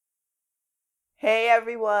Hey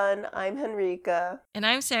everyone, I'm Henrika. And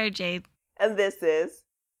I'm Sarah Jade. And this is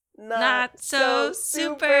Not So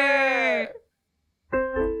Super!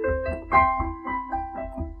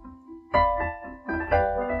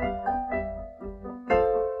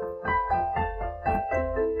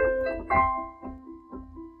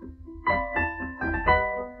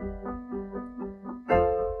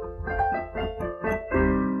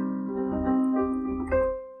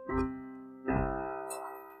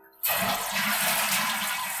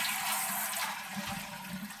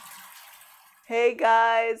 Hey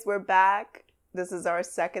guys, we're back. This is our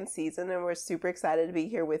second season and we're super excited to be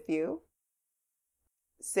here with you.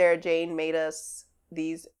 Sarah Jane made us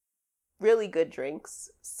these really good drinks,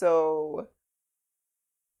 so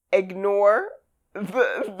ignore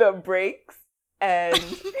the breaks and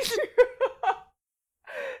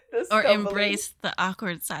the Or stumbling. embrace the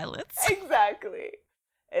awkward silence. Exactly.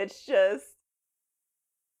 It's just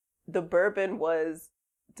the bourbon was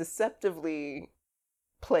deceptively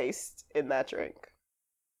placed in that drink.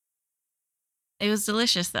 It was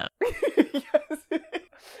delicious, though. Yes.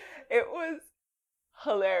 It was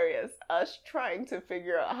hilarious. Us trying to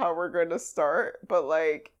figure out how we're going to start, but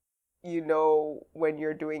when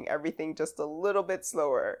you're doing everything just a little bit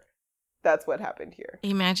slower, that's what happened here.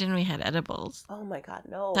 Imagine we had edibles. Oh my god,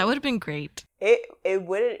 no. That would have been great. It'd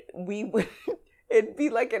be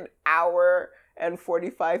like an hour and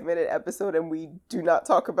 45-minute episode and we do not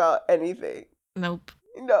talk about anything. Nope.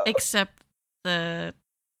 No. Except the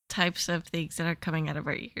types of things that are coming out of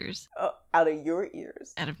our ears. Out of your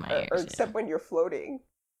ears. Out of my ears. Or except when you're floating.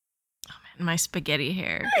 Oh man, my spaghetti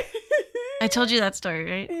hair. I told you that story,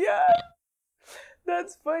 right? Yeah.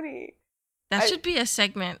 That's funny. That should be a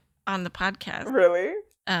segment on the podcast. Really?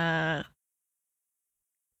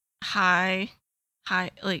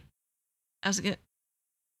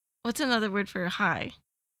 What's another word for high?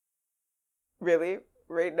 Really?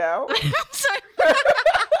 Right now? Sorry.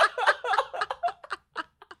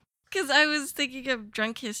 Because I was thinking of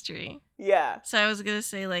drunk history. Yeah. So I was going to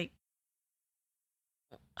say not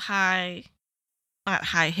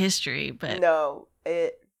high history, but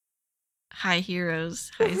high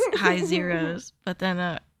heroes, high zeros. But then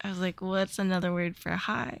I was like, what's another word for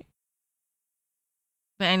high?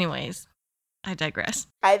 But anyways, I digress.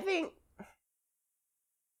 I think,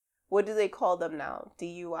 what do they call them now?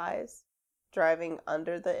 DUIs? Driving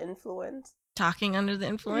under the influence? Talking under the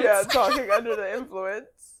influence? Yeah, talking under the influence.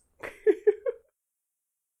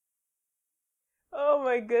 Oh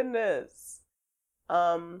my goodness.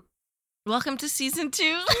 Welcome to season 2.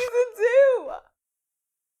 Season 2!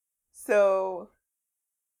 So,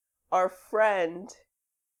 our friend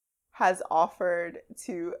has offered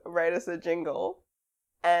to write us a jingle,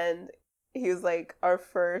 and he was like our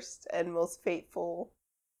first and most faithful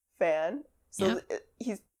fan. So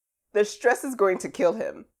yep. The stress is going to kill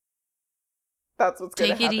him. That's what's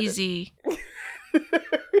going to happen. Take it easy.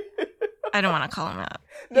 I don't want to call him out.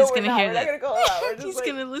 No, He's gonna hear We're that. not going to call him out. We're just He's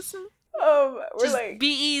going to listen. We're just like, be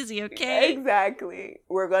easy, okay? Exactly.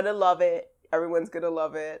 We're going to love it. Everyone's going to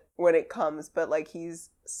love it when it comes. But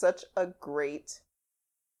he's such a great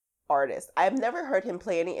artist. I've never heard him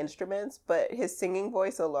play any instruments, but his singing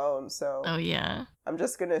voice alone. So oh yeah, I'm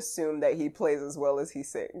just going to assume that he plays as well as he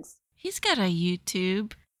sings. He's got a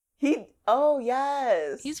YouTube. Oh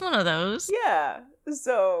yes, he's one of those. Yeah.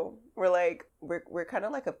 So we're kind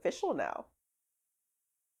of official now.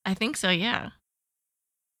 I think so. Yeah.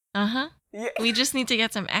 Yeah. We just need to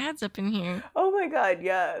get some ads up in here. Oh my god,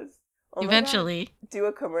 yes. Eventually, do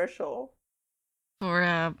a commercial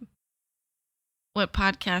for what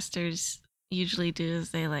podcasters usually do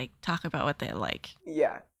is they talk about what they like.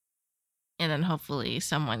 Yeah. And then hopefully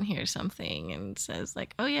someone hears something and says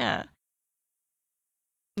oh yeah,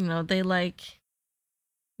 they like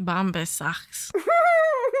Bombas socks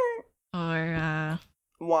or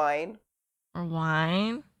wine. Or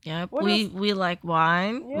wine. Yep. What we like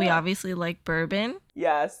wine. Yeah. We obviously like bourbon.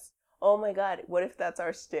 Yes. Oh my god, what if that's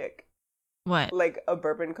our shtick? What? A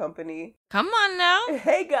bourbon company. Come on now.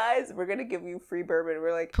 Hey guys, we're gonna give you free bourbon.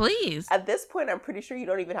 We're please. At this point, I'm pretty sure you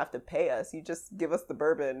don't even have to pay us. You just give us the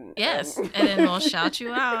bourbon. Yes, and then we'll shout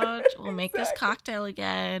you out. We'll make this cocktail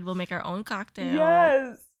again. We'll make our own cocktail.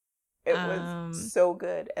 Yes. It was so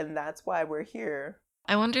good, and that's why we're here.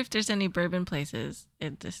 I wonder if there's any bourbon places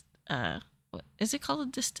in this. What is it called?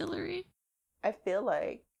 A distillery? I feel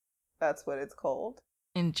like that's what it's called.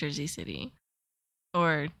 In Jersey City.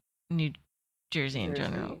 Or New Jersey in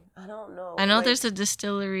general. I don't know. I know there's a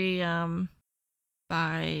distillery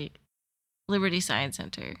by Liberty Science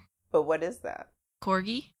Center. But what is that?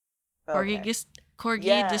 Corgi? Okay.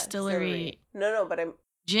 Corgi Distillery. No, but I'm...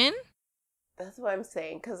 Gin? That's what I'm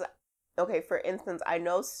saying, because okay, for instance, I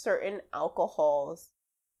know certain alcohols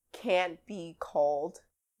can't be called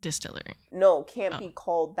Distillery. No, can't be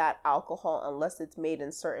called that alcohol unless it's made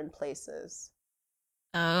in certain places.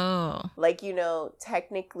 Oh. Like,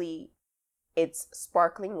 technically it's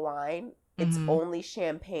sparkling wine. It's only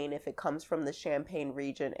champagne if it comes from the Champagne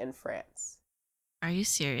region in France. Are you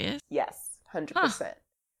serious? Yes, 100%.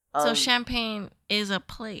 So Champagne is a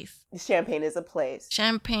place. Champagne is a place.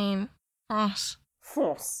 Champagne, France.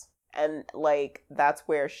 France. And, like, that's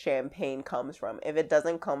where champagne comes from. If it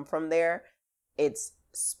doesn't come from there, it's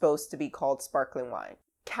supposed to be called sparkling wine.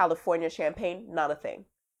 California champagne, not a thing.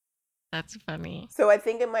 That's funny. So I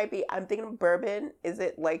think it might be, I'm thinking bourbon. Is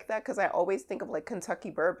it like that? Because I always think of like Kentucky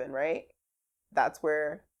bourbon, right? That's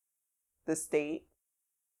where the state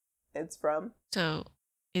it's from. So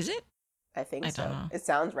is it? I think so. I don't know. It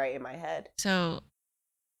sounds right in my head. So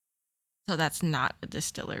that's not a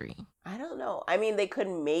distillery. I don't know. I mean, they could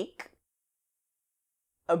make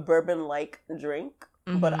a bourbon-like drink,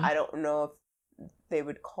 but I don't know if they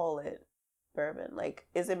would call it bourbon. Like,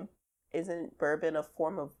 isn't bourbon a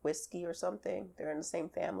form of whiskey or something? They're in the same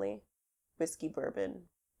family. Whiskey, bourbon.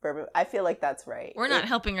 I feel like that's right. We're not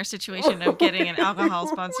helping our situation of getting an alcohol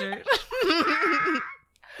sponsor.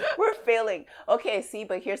 We're failing. Okay, see,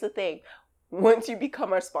 but here's the thing. Once you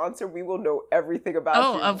become our sponsor, we will know everything about you.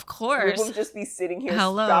 Oh, of course. We will just be sitting here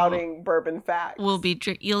spouting bourbon facts. We'll be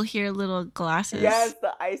you'll hear little glasses. Yes,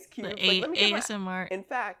 the ice cubes. The ASMR. In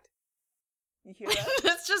fact, you hear that?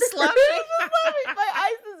 It's just sloshing. My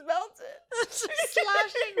ice is melted. It's just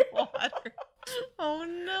sloshing water. Oh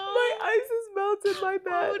no. My ice is melted, my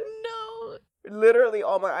bad. Oh no. Literally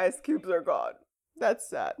all my ice cubes are gone. That's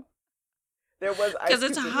sad. There was ice cubes. Because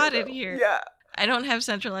it's hot in here. Yeah. I don't have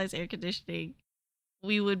centralized air conditioning.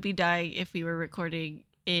 We would be dying if we were recording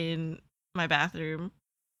in my bathroom.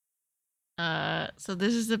 So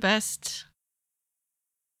this is the best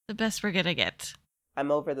we're gonna get.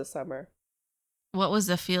 I'm over the summer. What was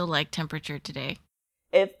the feel like temperature today?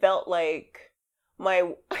 It felt like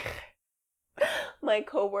my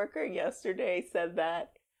coworker yesterday said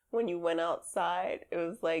that when you went outside, it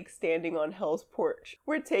was like standing on hell's porch.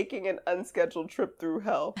 We're taking an unscheduled trip through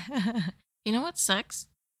hell. You know what sucks?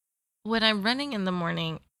 When I'm running in the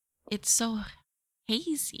morning, it's so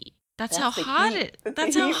hazy. That's how hot it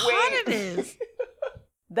is.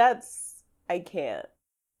 I can't.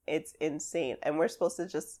 It's insane. And we're supposed to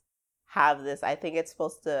just have this. I think it's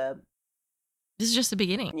supposed to... This is just the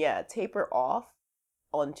beginning. Yeah, taper off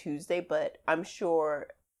on Tuesday, but I'm sure,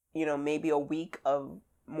 maybe a week of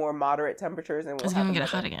more moderate temperatures and it's going to get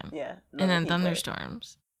hot again. Yeah. And then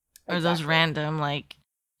thunderstorms. Exactly. Or those random, like,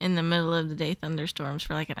 in the middle of the day thunderstorms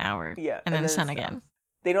for like an hour. Yeah. And then sun again.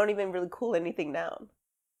 They don't even really cool anything down.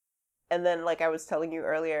 And then, like I was telling you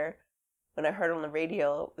earlier, when I heard on the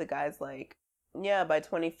radio, the guy's like, yeah, by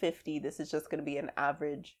 2050, this is just going to be an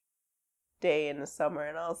average day in the summer.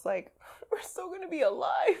 And I was like, we're still going to be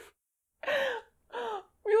alive.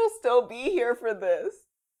 We will still be here for this.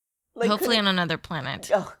 Like, hopefully on another planet.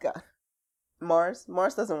 Oh, God. Mars?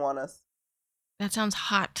 Mars doesn't want us. That sounds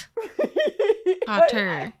hot.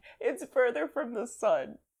 Hotter. It's further from the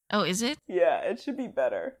sun. Oh, is it? Yeah, it should be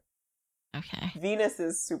better. Okay. Venus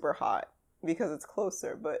is super hot because it's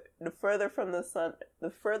closer, but the further from the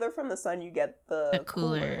sun you get, the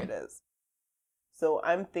cooler it is. So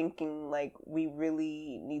I'm thinking, like, we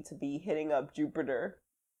really need to be hitting up Jupiter,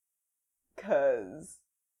 because...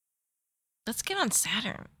 Let's get on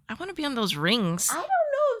Saturn. I want to be on those rings. I don't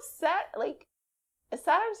know if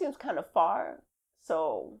Saturn seems kind of far,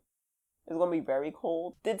 so it's going to be very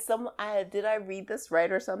cold. Did I read this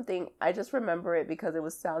right or something? I just remember it because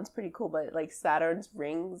it sounds pretty cool, but, like, Saturn's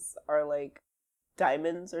rings are, like,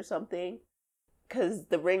 diamonds or something, because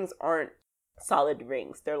the rings aren't solid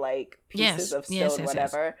rings. They're like pieces of stone,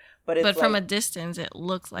 whatever. But from a distance, it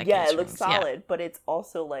looks like it looks solid. But it's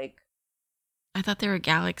also like, I thought they were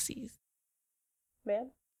galaxies.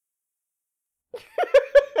 Man, I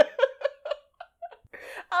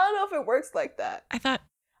don't know if it works like that.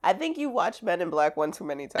 I think you watched Men in Black one too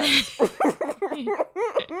many times.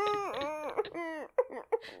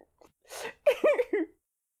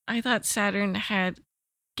 I thought Saturn had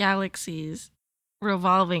galaxies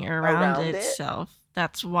revolving around itself.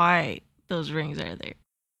 That's why those rings are there.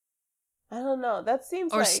 I don't know. That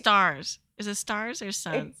seems or stars. Is it stars or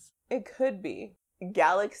suns? It could be.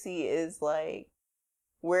 Galaxy is like,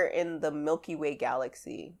 we're in the Milky Way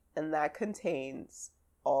galaxy, and that contains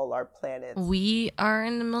all our planets. We are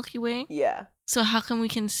in the Milky Way? Yeah. So how come we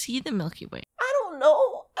can see the Milky Way? I don't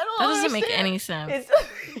know. That doesn't make any sense.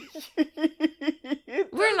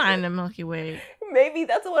 We're not in the Milky Way. Maybe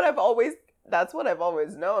that's That's what I've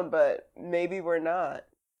always known, but maybe we're not.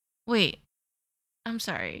 Wait, I'm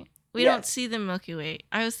sorry. We Yes. don't see the Milky Way.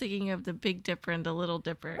 I was thinking of the Big Dipper and the Little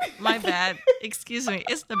Dipper. My bad. Excuse me.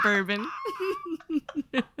 It's the bourbon.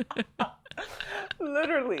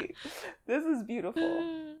 Literally. This is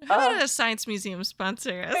beautiful. How about a science museum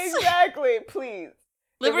sponsor us? Exactly, please.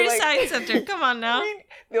 Liberty They'll be Science Center. Come on now.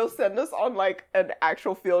 They'll send us on like an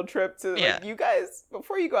actual field trip to like, Yeah. you guys,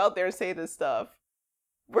 before you go out there and say this stuff,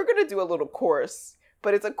 we're going to do a little course,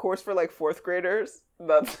 but it's a course for like 4th graders.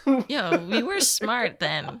 That's Yo, we were smart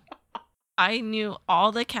then. I knew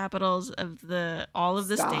all the capitals of all of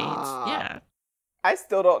the states. Yeah. I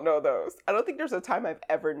still don't know those. I don't think there's a time I've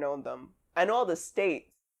ever known them. I know all the states,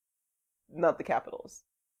 not the capitals.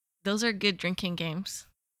 Those are good drinking games.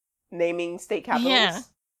 Naming state capitals? Yeah.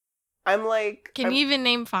 I'm like... Can you even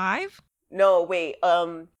name 5? No, wait.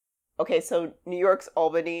 Okay, so New York's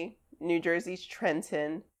Albany, New Jersey's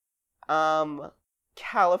Trenton,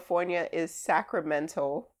 California is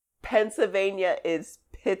Sacramento, Pennsylvania is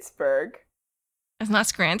Pittsburgh. It's not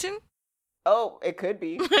Scranton? Oh, it could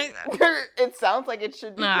be. It sounds like it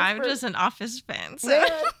should be. No, Pittsburgh. I'm just an Office fan. So. Man,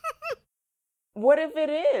 what if it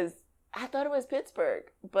is? I thought it was Pittsburgh,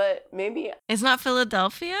 but maybe... It's not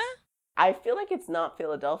Philadelphia? I feel like it's not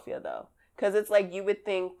Philadelphia, though. Because it's like you would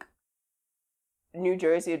think New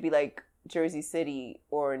Jersey would be like Jersey City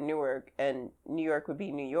or Newark, and New York would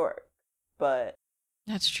be New York. But...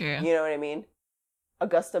 That's true. You know what I mean?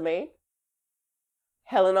 Augusta, Maine?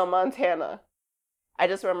 Helena, Montana. I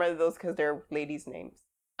just remember those because they're ladies' names.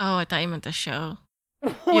 Oh, I thought you meant the show.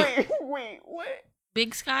 Wait, what?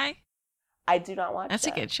 Big Sky? I do not watch That's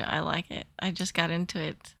that. a good show. I like it. I just got into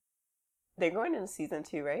it. They're going into season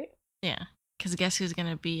 2, right? Yeah. Because guess who's going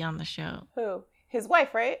to be on the show? Who? His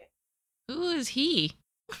wife, right? Who is he?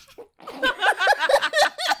 I'm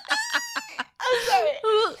sorry.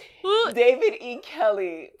 Who? David E.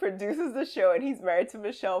 Kelly produces the show, and he's married to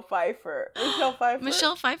Michelle Pfeiffer. Michelle Pfeiffer?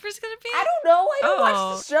 Michelle Pfeiffer's going to be? I don't know. I don't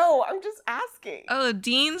watch the show. I'm just asking. Oh,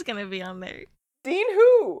 Dean's going to be on there. Dean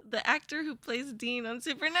who? The actor who plays Dean on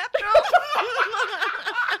Supernatural.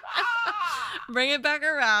 Bring it back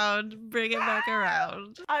around. Bring it back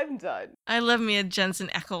around. I'm done. I love me a Jensen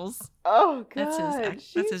Ackles. Oh, God.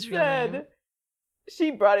 That's his real name.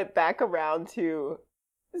 She brought it back around to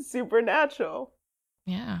Supernatural.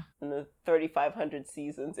 Yeah. In the 3,500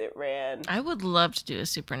 seasons it ran. I would love to do a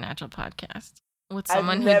Supernatural podcast with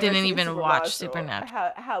someone who didn't even watch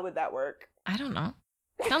Supernatural. How would that work? I don't know.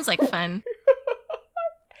 Sounds like fun.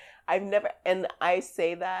 I've never, and I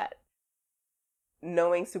say that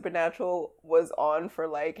knowing Supernatural was on for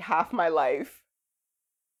like half my life.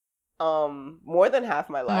 More than half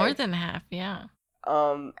my life. More than half, yeah.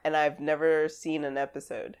 And I've never seen an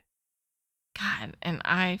episode. God, and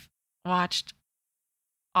I've watched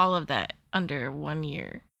all of that under 1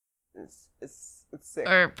 year. It's sick.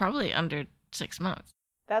 Or probably under 6 months.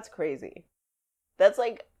 That's crazy. That's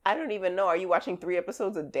like, I don't even know. Are you watching 3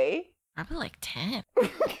 episodes a day? Probably like 10.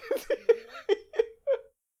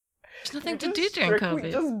 There's nothing to do during COVID.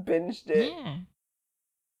 We just binged it. Yeah.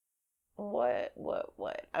 What?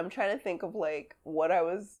 I'm trying to think of like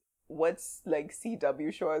what's like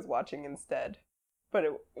CW show I was watching instead. But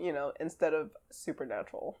instead of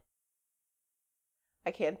Supernatural. I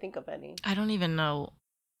can't think of any. I don't even know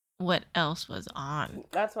what else was on.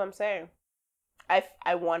 That's what I'm saying.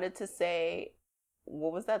 I wanted to say,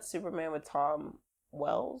 what was that Superman with Tom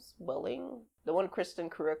Welling? The one Kristen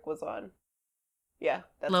Kruk was on. Yeah.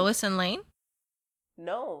 Lois and Lane?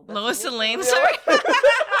 No. Lois and Lane, sorry.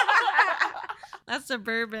 That's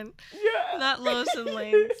Suburban. Yeah. Not Lois and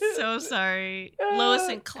Lane. So sorry. Lois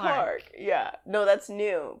and Clark. Yeah. No, that's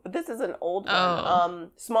new. But this is an old one. Oh.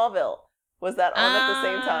 Smallville. Was that on at the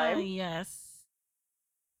same time? Yes.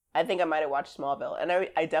 I think I might have watched Smallville. And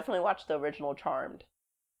I definitely watched the original Charmed.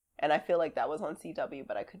 And I feel like that was on CW,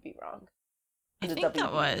 but I could be wrong. I think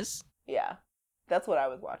that was. Yeah. That's what I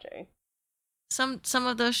was watching. Some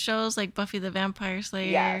of those shows, like Buffy the Vampire Slayer,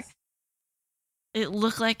 yes. It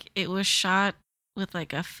looked like it was shot with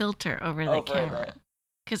like a filter over the camera.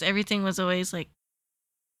 Because everything was always like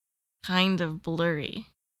kind of blurry,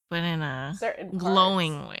 but in a certain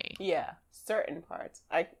glowing way. Yeah, certain parts.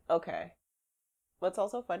 Okay. What's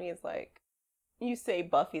also funny is like, you say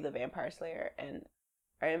Buffy the Vampire Slayer, and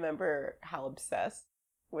I remember how obsessed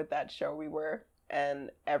with that show we were. And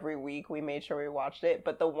every week we made sure we watched it.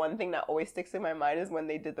 But the one thing that always sticks in my mind is when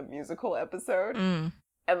they did the musical episode. Mm.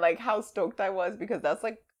 And like how stoked I was, because that's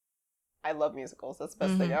like, I love musicals. That's the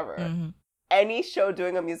best thing ever. Mm-hmm. Any show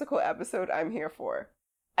doing a musical episode, I'm here for.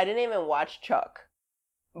 I didn't even watch Chuck.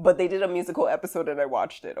 But they did a musical episode and I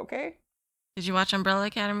watched it, okay? Did you watch Umbrella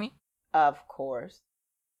Academy? Of course.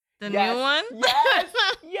 The Yes, new one? Yes.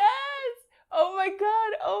 Yes. Oh my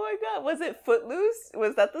god. Oh my god. Was it Footloose?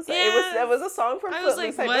 Was that the song? Yes. It was a song from I was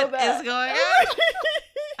Footloose. like, I know what that. is going on?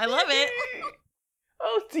 I love it.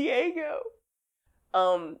 Oh, Diego.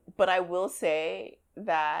 But I will say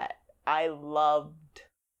that I loved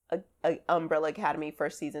Umbrella Academy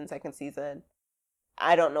first season, second season.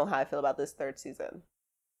 I don't know how I feel about this third season.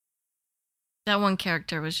 That one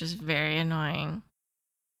character was just very annoying.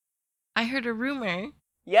 I heard a rumor.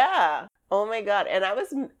 Yeah. Oh my god. And I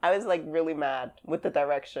was like really mad with the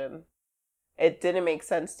direction. It didn't make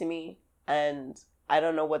sense to me, and I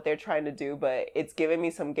don't know what they're trying to do, but it's giving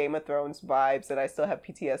me some Game of Thrones vibes, and I still have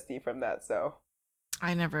PTSD from that, so.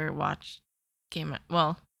 I never watched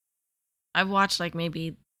well, I've watched like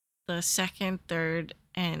maybe the second, third,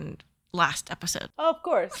 and last episode. Oh, of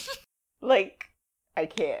course. Like, I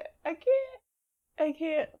can't.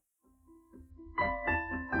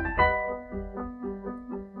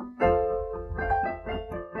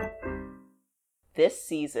 This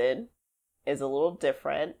season is a little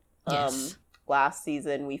different. Yes. Last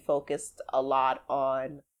season we focused a lot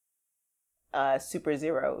on super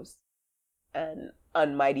zeros and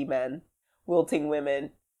unmighty men wilting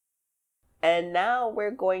women. And now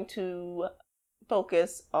we're going to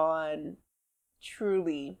focus on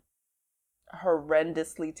truly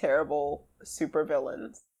horrendously terrible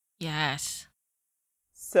supervillains. Yes.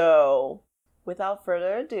 So, without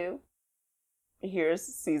further ado, here's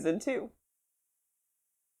season 2.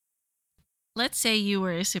 Let's say you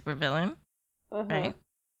were a supervillain, Mm-hmm. right?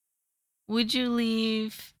 Would you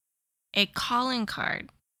leave a calling card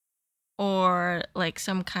or like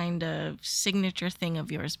some kind of signature thing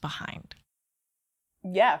of yours behind?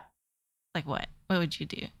 Yeah. Like what? What would you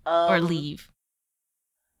do? Or leave?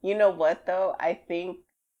 You know what, though? I think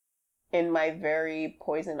in my very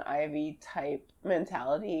Poison Ivy type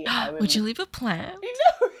mentality, I would... Would you leave a plant?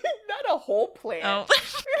 No, not a whole plant. Oh.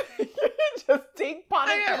 Just take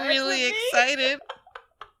potted I got plants really with me. excited.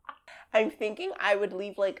 I'm thinking I would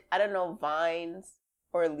leave, like, I don't know, vines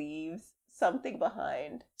or leaves, something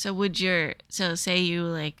behind. So say you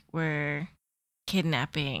like were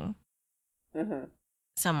kidnapping Mm-hmm.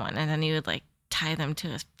 someone and then you would like tie them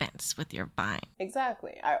to a fence with your vine.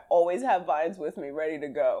 Exactly. I always have vines with me ready to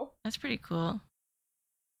go. That's pretty cool.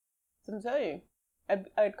 So I'm telling you,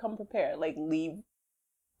 I'd come prepared. Like,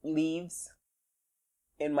 leaves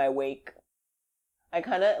in my wake. I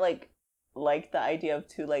kind of like the idea of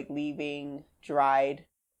leaving dried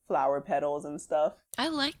flower petals and stuff. I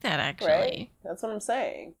like that actually. Right? That's what I'm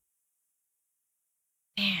saying.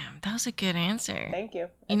 Damn, that was a good answer. Thank you.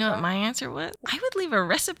 You know what my answer was? I would leave a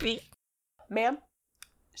recipe. Ma'am,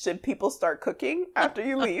 should people start cooking after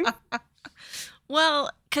you leave?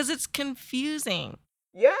 Well, because it's confusing.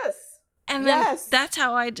 Yes. And then that's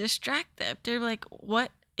how I distract them. They're like,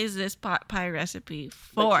 what is this pot pie recipe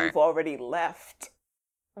for? But you've already left.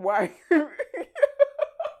 Why?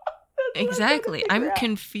 Exactly. I'm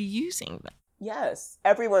confusing them. Yes.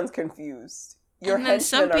 Everyone's confused. And then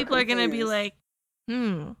some people are going to be like,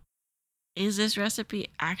 is this recipe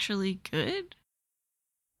actually good?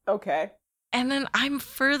 Okay. And then I'm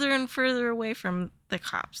further and further away from the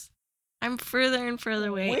cops. I'm further and further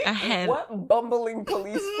away ahead. What bumbling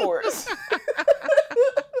police force is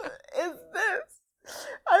this?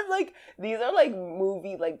 I'm like, these are like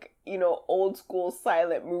movie, like, you know, old school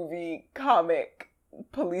silent movie comic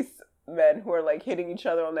policemen who are like hitting each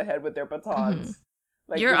other on the head with their batons. Mm-hmm.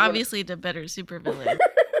 Like, you're obviously the better supervillain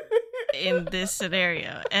in this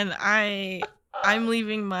scenario. And I'm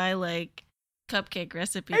leaving my like cupcake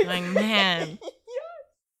recipe going, man,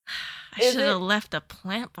 I should have left a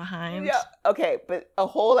plant behind. Yeah, okay, but a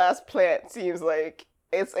whole ass plant seems like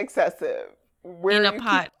it's excessive. In a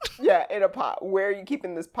pot. In a pot. Where are you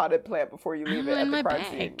keeping this potted plant before you leave it at the crime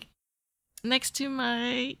scene? Next to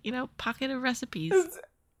my, pocket of recipes.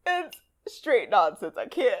 It's straight nonsense. I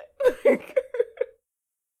can't.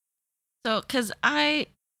 So, because I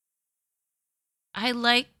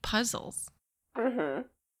like puzzles. Mm-hmm.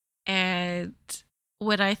 And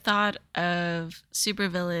when I thought of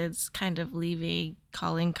supervillains kind of leaving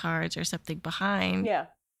calling cards or something behind,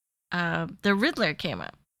 the Riddler came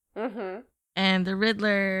up. Mm-hmm. And the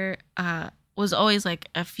Riddler was always like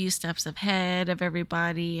a few steps ahead of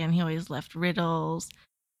everybody, and he always left riddles.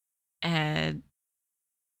 And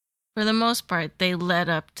for the most part, they led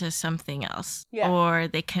up to something else, or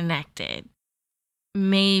they connected.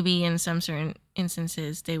 Maybe in some certain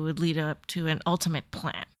instances, they would lead up to an ultimate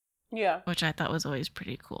plan. Yeah. Which I thought was always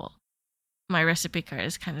pretty cool. My recipe card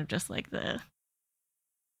is kind of just like the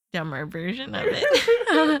dumber version of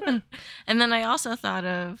it. And then I also thought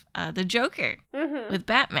of the Joker with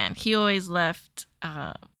Batman. He always left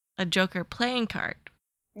a Joker playing card.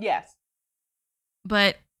 Yes.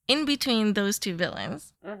 But in between those two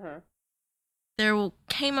villains, there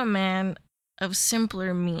came a man of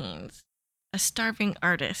simpler means, a starving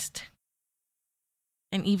artist,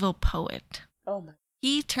 an evil poet. Oh my.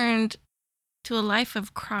 He turned to a life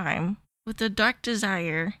of crime with a dark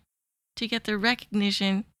desire to get the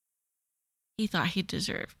recognition he thought he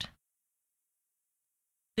deserved.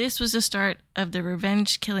 This was the start of the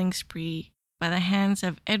revenge killing spree by the hands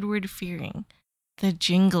of Edward Fearing, the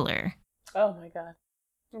Jingler. Oh my god.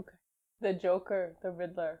 Okay. The Joker, the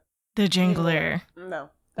Riddler. The Jingler. No.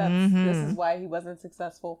 This is why he wasn't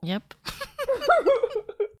successful. Yep.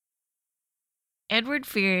 Edward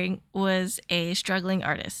Fearing was a struggling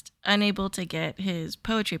artist, unable to get his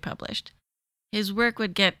poetry published. His work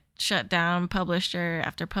would get shut down publisher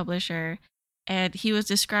after publisher, and he was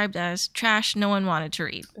described as trash no one wanted to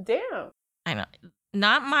read. Damn. I know.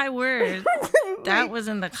 Not my words. That was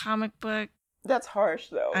in the comic book. That's harsh,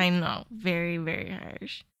 though. I know. Very, very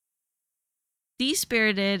harsh.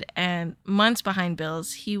 Despirited and months behind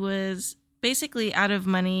bills, he was basically out of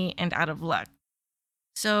money and out of luck.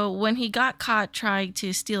 So when he got caught trying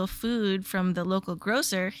to steal food from the local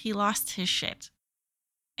grocer, he lost his shit.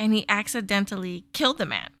 And he accidentally killed the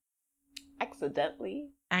man. Accidentally?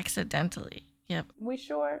 Accidentally, yep. We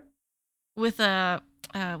sure? With a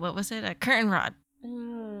curtain rod.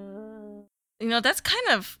 You know, that's kind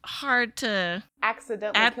of hard to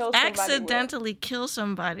accidentally kill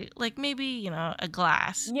somebody. Like maybe, you know, a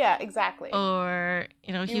glass. Yeah, exactly. Or,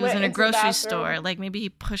 you know, he was in a grocery store. Like maybe he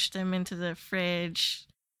pushed them into the fridge.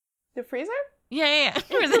 The freezer? Yeah.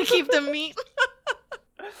 Where they keep the meat.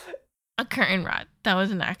 A curtain rod. That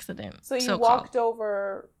was an accident. So you walked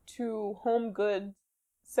over to Home Goods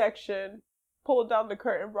section, pulled down the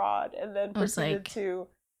curtain rod, and then proceeded to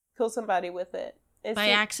kill somebody with it. By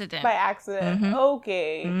accident.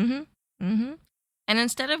 Okay. And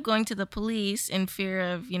instead of going to the police in fear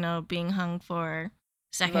of, you know, being hung for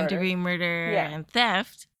second-degree murder and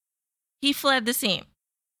theft, he fled the scene.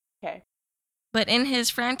 Okay. But in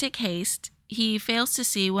his frantic haste, he fails to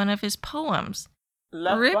see one of his poems.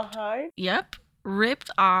 Behind? Yep.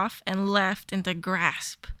 Ripped off and left in the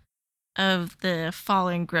grasp of the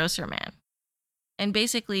fallen grocer man. And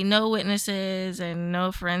basically no witnesses and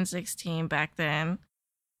no forensics team back then.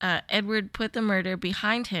 Edward put the murder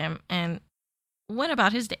behind him and went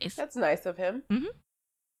about his days. That's nice of him.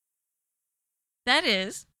 That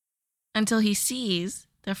is, until he sees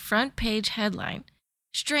the front page headline,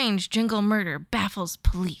 "Strange Jingle Murder Baffles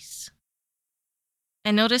Police,"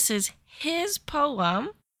 and notices his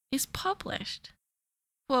poem is published.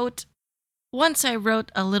 Quote, "Once I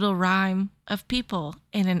wrote a little rhyme of people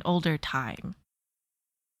in an older time."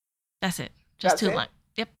 That's it. Just two lines.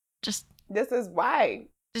 Yep. This is why.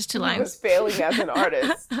 Just two lines. He was failing as an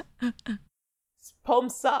artist. His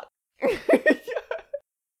poems suck.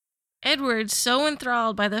 Edward, so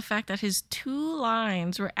enthralled by the fact that his 2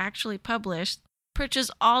 lines were actually published, purchased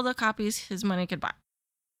all the copies his money could buy.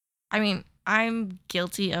 I mean, I'm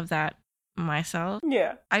guilty of that myself.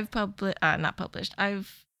 Yeah. I've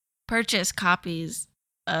I've purchased copies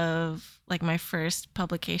of like my first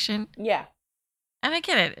publication. Yeah. And I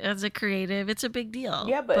get it. As a creative, it's a big deal.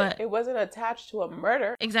 Yeah, but it wasn't attached to a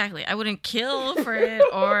murder. Exactly. I wouldn't kill for it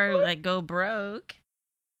or like go broke.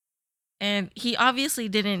 And he obviously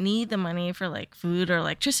didn't need the money for like food or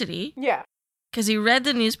electricity. Yeah. Because he read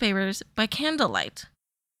the newspapers by candlelight,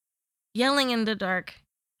 yelling in the dark,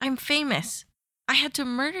 "I'm famous. I had to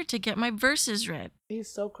murder to get my verses read."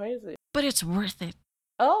 He's so crazy. But it's worth it.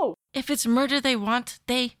 Oh. If it's murder they want,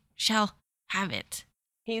 they shall have it.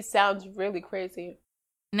 He sounds really crazy.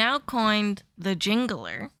 Now coined the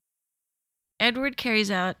Jingler, Edward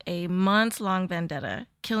carries out a month-long vendetta,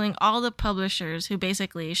 killing all the publishers who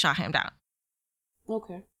basically shot him down.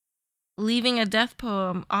 Okay. Leaving a death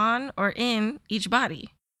poem on or in each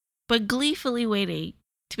body, but gleefully waiting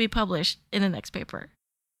to be published in the next paper.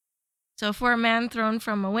 So for a man thrown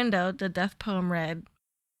from a window, the death poem read,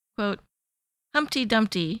 quote, "Humpty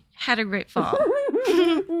Dumpty had a great fall."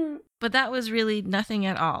 But that was really nothing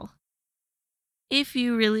at all. If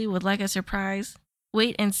you really would like a surprise,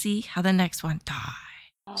 wait and see how the next one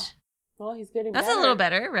died. Oh. Well, he's getting That's better. a little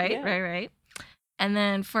better, right? Yeah. Right. And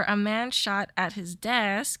then for a man shot at his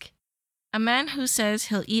desk, a man who says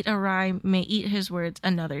he'll eat a rhyme may eat his words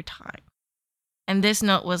another time. And this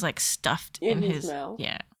note was like stuffed in his mouth.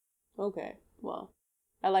 Yeah. Okay. Well,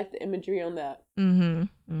 I like the imagery on that.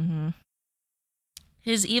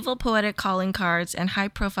 His evil poetic calling cards and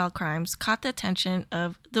high-profile crimes caught the attention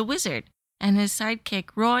of the Wizard and his sidekick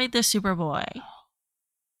Roy the Superboy,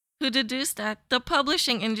 who deduced that the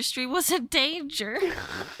publishing industry was in danger.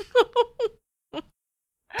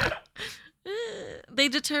 They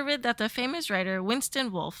determined that the famous writer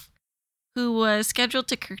Winston Wolfe, who was scheduled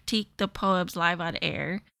to critique the poems live on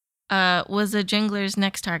air, was the Jingler's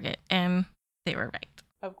next target, and they were right.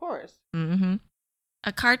 Of course. Mm-hmm.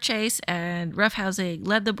 A car chase and roughhousing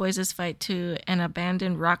led the boys' fight to an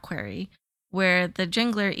abandoned rock quarry, where the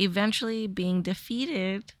Jingler, eventually being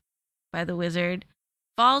defeated by the Wizard,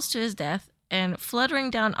 falls to his death, and fluttering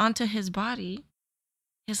down onto his body,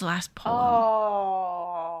 his last poem.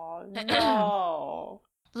 Oh, no.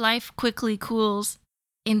 Life quickly cools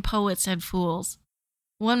in poets and fools.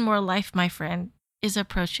 One more life, my friend, is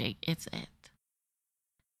approaching its end.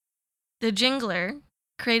 The Jingler,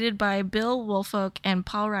 created by Bill Woolfolk and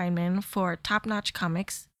Paul Reinman for Top Notch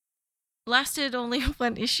Comics, lasted only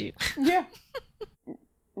one issue. Yeah.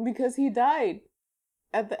 Because he died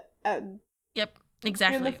Yep,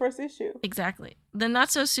 exactly. in the first issue. Exactly. The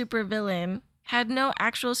not-so-super villain had no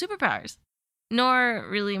actual superpowers, nor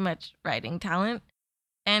really much writing talent.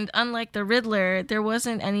 And unlike the Riddler, there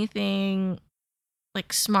wasn't anything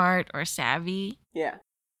like smart or savvy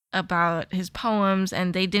about his poems,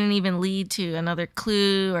 and they didn't even lead to another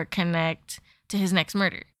clue or connect to his next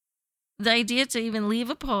murder. The idea to even leave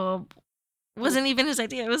a poem wasn't even his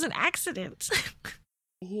idea. It was an accident.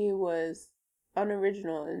 He was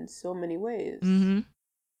unoriginal in so many ways. Mm-hmm.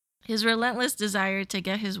 His relentless desire to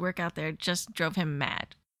get his work out there just drove him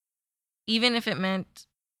mad, even if it meant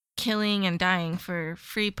killing and dying for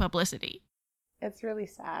free publicity. It's really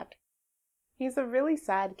sad. He's a really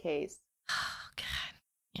sad case. Oh, God.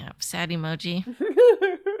 Yeah, sad emoji.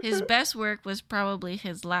 His best work was probably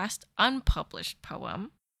his last unpublished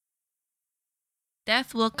poem.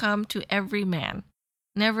 Death will come to every man,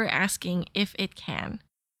 never asking if it can,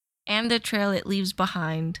 and the trail it leaves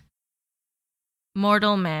behind,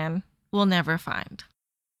 mortal man will never find.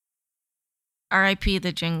 R.I.P.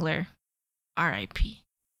 the Jingler. R.I.P.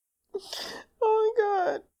 Oh my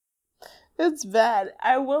God. It's bad.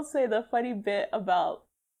 I will say the funny bit about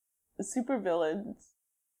the supervillains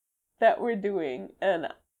that we're doing, and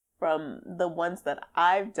from the ones that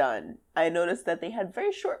I've done, I noticed that they had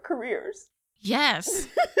very short careers. Yes.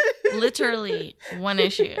 Literally one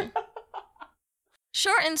issue.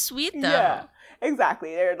 Short and sweet, though. Yeah,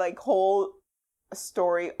 exactly. Their like whole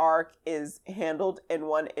story arc is handled in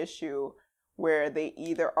one issue where they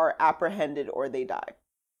either are apprehended or they die.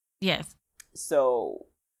 Yes. So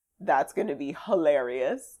that's going to be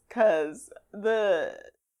hilarious because the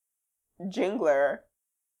Jingler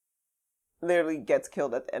literally gets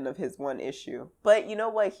killed at the end of his one issue. But you know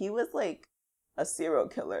what? He was like a serial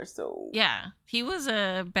killer, so... Yeah, he was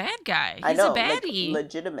a bad guy. He's I know, a baddie. like,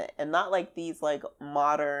 legitimate. And not like these like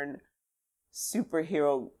modern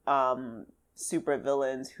superhero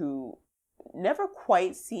supervillains who never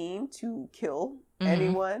quite seem to kill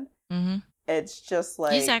anyone. Mm-hmm. It's just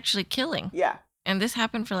like... He's actually killing. Yeah. And this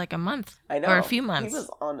happened for like a month. I know. Or a few months. He was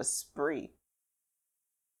on a spree.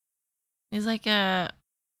 He's like a...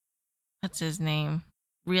 What's his name?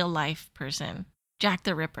 Real life person. Jack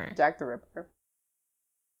the Ripper. Jack the Ripper.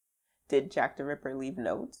 Did Jack the Ripper leave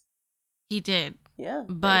notes? He did. Yeah.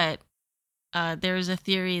 But there's a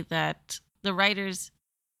theory that the writers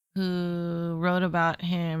who wrote about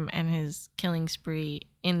him and his killing spree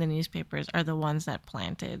in the newspapers are the ones that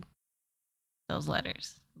planted those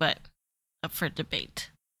letters. But up for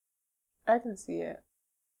debate. I can see it.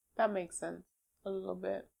 That makes sense a little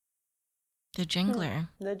bit. The Jingler.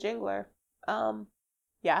 The Jingler.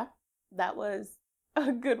 Yeah, that was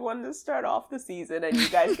a good one to start off the season, and you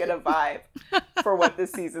guys get a vibe for what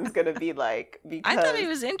this season's gonna be like. Because I thought it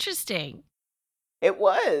was interesting. It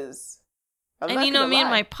was. And you know me and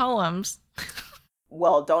my poems.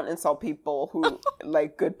 Well, don't insult people who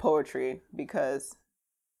like good poetry, because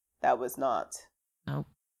that was not. Nope.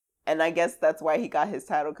 And I guess that's why he got his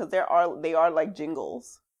title, because they are like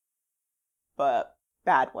jingles, but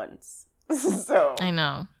bad ones. So I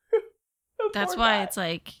know. That's why it's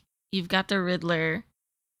like, you've got the Riddler.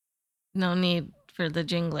 No need for the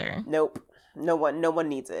Jingler. Nope. No one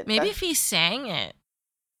needs it. Maybe if he sang it.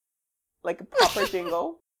 Like a proper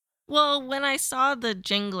jingle. Well, when I saw the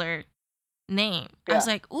Jingler name, I was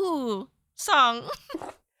like, ooh, song.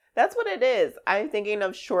 That's what it is. I'm thinking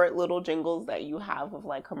of short little jingles that you have of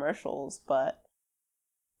like commercials, but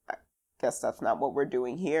I guess that's not what we're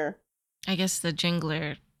doing here. I guess the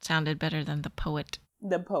Jingler sounded better than the poet.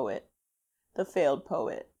 The poet. The failed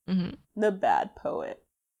poet. Mm-hmm. The bad poet.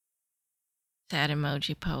 Sad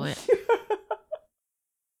emoji poet.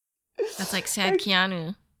 That's like sad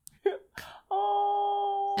Keanu.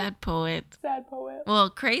 Oh. Sad poet. Sad poet.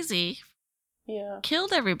 Well, crazy. Yeah.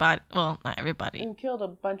 Killed everybody. Well, not everybody. He killed a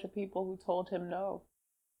bunch of people who told him no.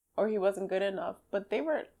 Or he wasn't good enough. But they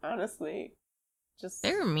were honestly just...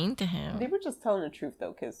 They were mean to him. They were just telling the truth,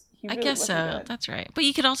 though, because he really I guess wasn't so. good. That's right. But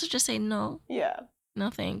you could also just say no. Yeah.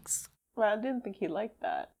 No thanks. Well, I didn't think he liked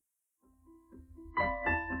that.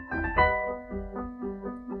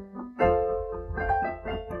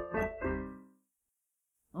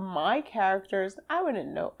 My characters, I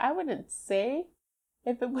wouldn't say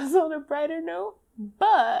if it was on a brighter note,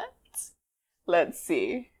 but let's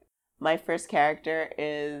see. My first character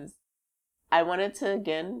is, I wanted to,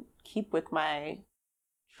 again, keep with my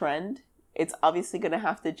trend. It's obviously going to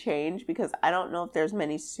have to change because I don't know if there's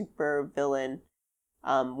many super villain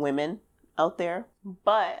women out there,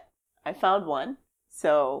 but I found one.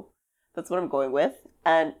 So that's what I'm going with.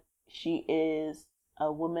 And she is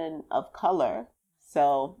a woman of color.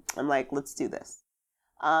 So I'm like, let's do this.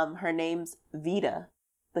 Her name's Vita,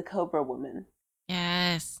 the Cobra Woman.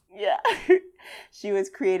 Yes. Yeah. She was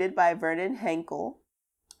created by Vernon Henkel.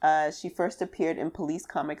 She first appeared in Police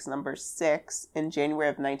Comics number 6 in January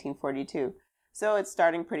of 1942. So it's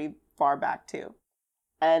starting pretty far back too.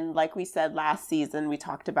 And like we said last season, we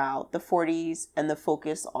talked about the 40s and the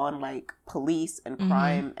focus on like police and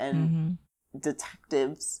crime and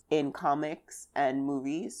detectives in comics and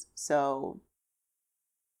movies. So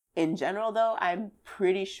in general, though, I'm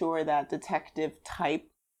pretty sure that detective type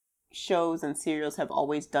shows and serials have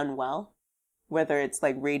always done well, whether it's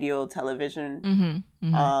like radio, television.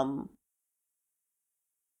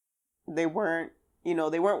 They weren't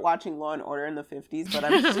watching Law and Order in the 50s, but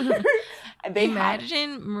I'm sure they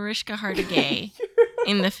Imagine Mariska Hargitay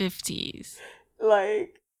in the 50s.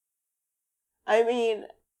 Like, I mean,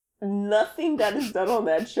 nothing that is done on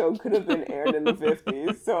that show could have been aired in the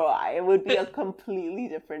 50s, so it would be a completely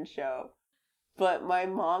different show. But my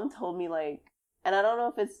mom told me, like, and I don't know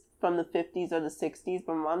if it's from the 50s or the 60s,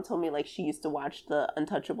 but my mom told me, like, she used to watch the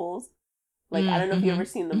Untouchables. Like, I don't know if you've ever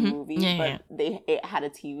seen the movie, but it had a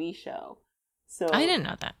TV show. So I didn't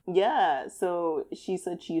know that. Yeah, so she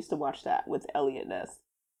said she used to watch that with Elliot Ness.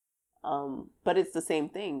 But it's the same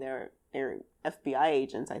thing. They're FBI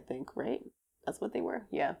agents, I think, right? That's what they were.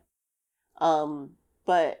 Yeah.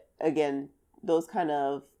 But again, those kind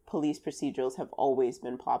of police procedurals have always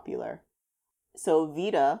been popular. So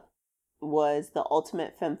Vita was the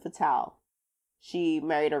ultimate femme fatale. She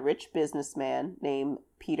married a rich businessman named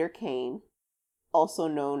Peter Kane, also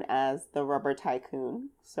known as the Rubber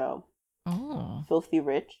Tycoon. So, filthy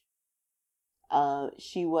rich.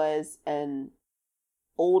 She was an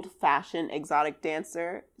old-fashioned exotic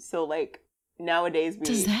dancer. So, like, nowadays What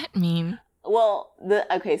does that mean? Well,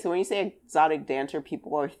 so when you say exotic dancer,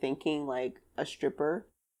 people are thinking, like, a stripper.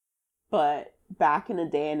 But back in the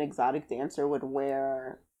day, an exotic dancer would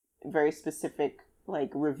wear very specific,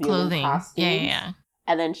 like, revealing costumes. Yeah.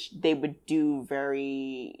 And then they would do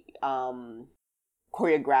very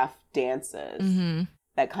choreographed dances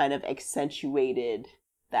that kind of accentuated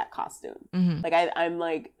that costume. Like, I'm,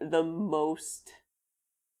 like, the most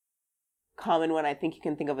common one I think you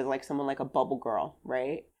can think of is, like, someone like a bubble girl,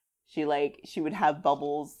 right? She would have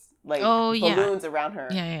bubbles, like, balloons around her.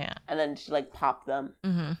 Yeah. And then she, like, pop them.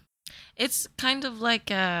 It's kind of like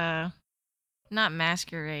not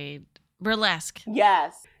masquerade, burlesque.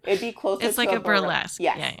 Yes. It'd be closer it's to like a burlesque.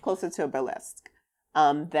 Yes, yeah. Closer to a burlesque.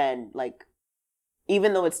 Then, like,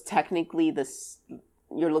 even though it's technically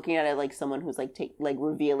you're looking at it like someone who's, like,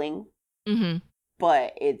 revealing.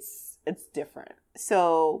 But it's different.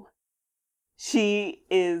 So she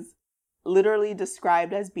is literally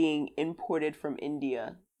described as being imported from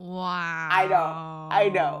India. Wow. I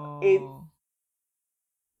know.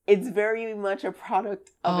 It's very much a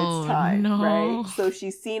product of its time, right? So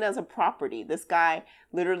she's seen as a property. This guy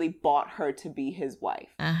literally bought her to be his wife.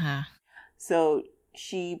 So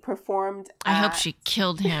she performed I hope she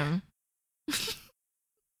killed him.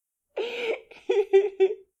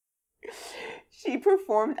 She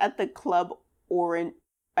performed at the club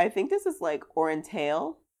I think this is like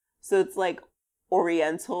Oriental. So it's like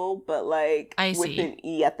Oriental, but like with an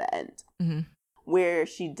E at the end. Where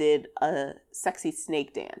she did a sexy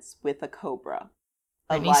snake dance with a cobra.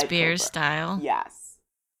 Britney Spears style. Yes.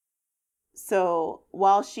 So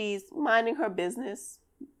while she's minding her business,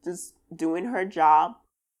 just doing her job,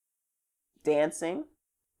 dancing,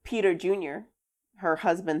 Peter Jr., her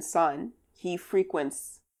husband's son, he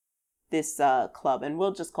frequents this club, and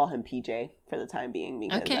we'll just call him PJ for the time being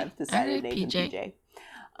because I've decided to name him PJ.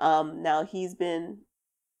 Now he's been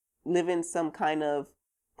living some kind of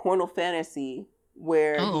porno fantasy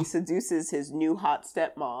where he seduces his new hot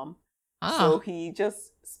stepmom So Oh, he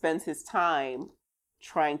just spends his time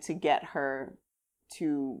trying to get her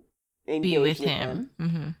to be engage with with him. him.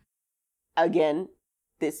 Mm-hmm. Again,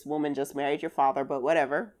 this woman just married your father, but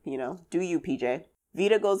whatever, do you, PJ.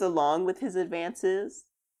 Vita goes along with his advances,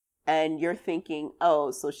 and you're thinking,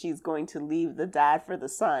 oh, so she's going to leave the dad for the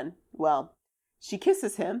son. Well, she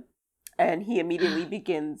kisses him, and he immediately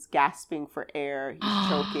begins gasping for air. He's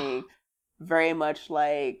choking, very much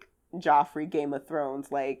like Joffrey, Game of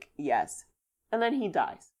Thrones, like, yes. And then he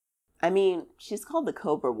dies. I mean, she's called the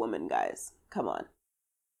Cobra Woman, guys. Come on.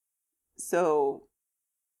 So,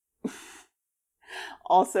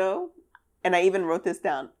 also, and I even wrote this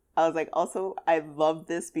down. I was like, also, I love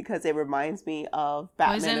this because it reminds me of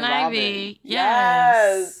Batman Poison and Robin. Ivy.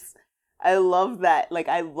 Yes. I love that. Like,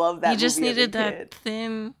 I love that You just movie needed as a that kid.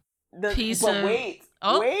 thin piece But of... wait.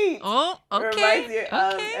 Oh, Wait. oh, It reminds me, okay,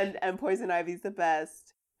 okay. and Poison Ivy's the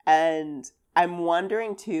best. And I'm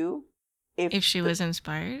wondering, too, If she was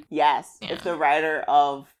inspired? Yes. Yeah. If the writer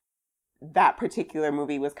of that particular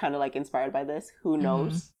movie was kind of like inspired by this, who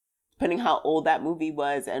knows? Depending how old that movie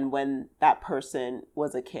was and when that person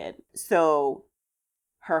was a kid. So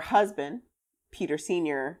her husband, Peter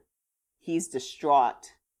Sr., he's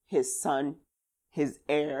distraught. His son, his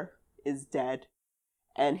heir, is dead.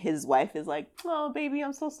 And his wife is like, oh, baby,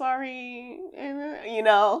 I'm so sorry.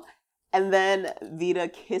 And then Vita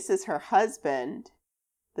kisses her husband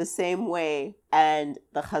the same way, and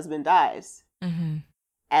the husband dies. Mm-hmm.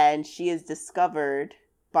 And she is discovered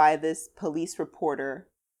by this police reporter,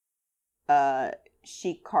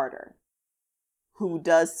 Sheik Carter, who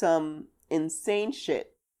does some insane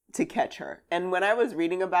shit to catch her. And when I was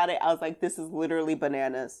reading about it, I was like, this is literally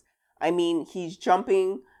bananas. I mean, he's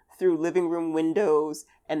jumping through living room windows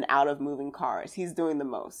and out of moving cars. He's doing the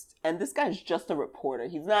most. And this guy's just a reporter.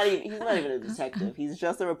 He's not even a detective. He's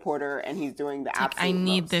just a reporter, and he's doing the absolute I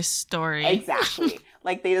need most. this story. Exactly.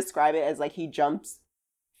 Like, they describe it as like he jumps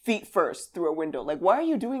feet first through a window. Like, why are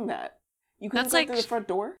you doing that? You couldn't go through the front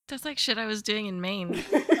door? That's like shit I was doing in Maine.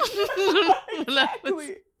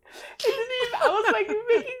 Exactly. I was like,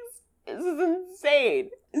 this is insane.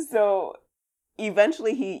 So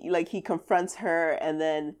eventually he confronts her, and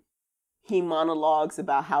then he monologues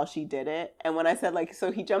about how she did it. And when I said, like,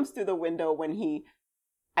 so he jumps through the window when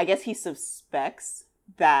I guess he suspects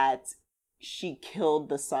that she killed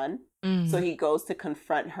the son. So he goes to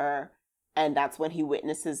confront her, and that's when he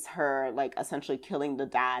witnesses her, like, essentially killing the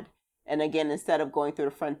dad. And again, instead of going through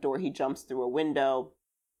the front door, he jumps through a window.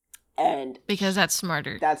 And because that's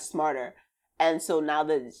smarter. That's smarter. And so now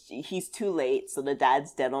that he's too late, so the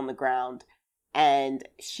dad's dead on the ground, and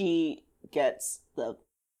she gets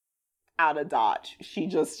out of Dodge.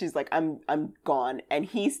 She's like, I'm gone. And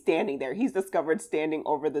he's standing there. He's discovered standing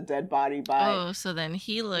over the dead body by... Oh, so then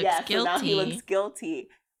he looks guilty. So now he looks guilty.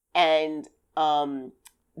 And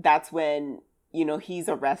that's when, he's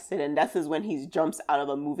arrested. And this is when he jumps out of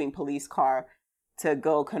a moving police car to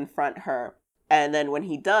go confront her. And then when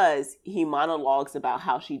he does, he monologues about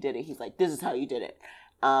how she did it. He's like, this is how you did it.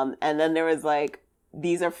 And then there was like,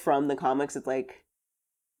 these are from the comics. It's like,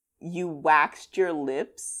 you waxed your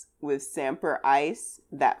lips with Samper ice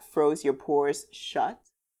that froze your pores shut.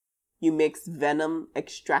 You mixed venom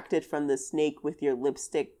extracted from the snake with your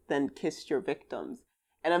lipstick, then kissed your victims.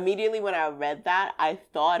 And immediately when I read that, I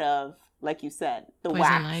thought of, like you said, the Poison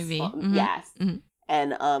wax. Ivy. Yes. Mm-hmm.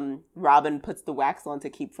 And Robin puts the wax on to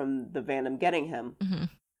keep from the venom getting him. Mm-hmm.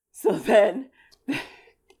 So then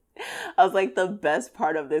I was like, the best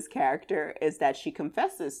part of this character is that she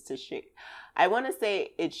confesses to Sheik. I want to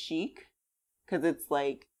say it's Sheik because it's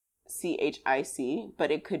like CHIC,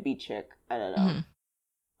 but it could be Chick. I don't know.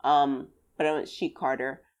 Mm-hmm. But I went Sheik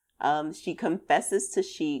Carter. She confesses to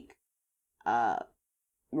Sheik.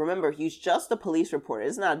 Remember, he's just a police reporter.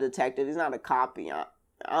 He's not a detective. He's not a cop. I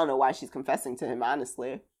don't know why she's confessing to him,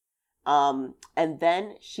 honestly. And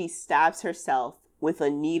then she stabs herself with a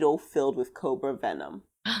needle filled with cobra venom.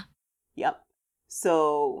 Yep.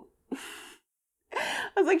 So I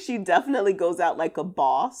was like, she definitely goes out like a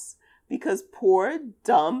boss, because poor,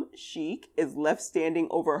 dumb Sheik is left standing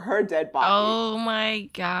over her dead body. Oh my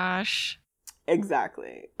gosh.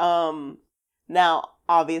 Exactly. Now,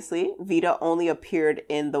 obviously, Vita only appeared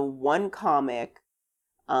in the one comic,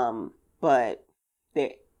 but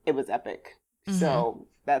it was epic. Mm-hmm. So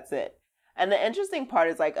that's it. And the interesting part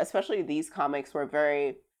is, like, especially these comics were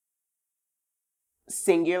very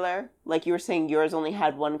singular. Like you were saying, yours only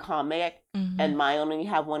had one comic, and mine only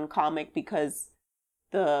have one comic because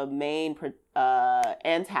the main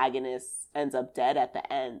antagonist ends up dead at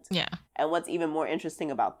the end. Yeah. And what's even more interesting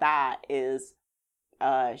about that is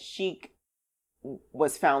Sheik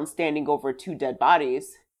was found standing over two dead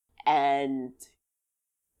bodies, And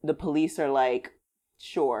the police are like,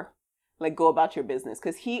 sure, like, go about your business.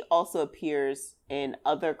 Because he also appears in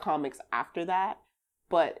other comics after that,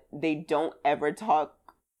 but they don't ever talk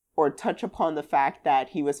or touch upon the fact that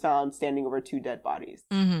he was found standing over 2 dead bodies.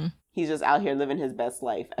 Mm-hmm. He's just out here living his best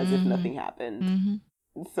life as if nothing happened.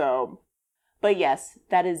 Mm-hmm. So, but yes,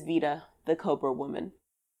 that is Vita, the Cobra Woman.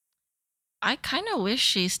 I kind of wish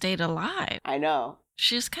she stayed alive. I know.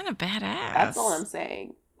 She's kind of badass. That's all I'm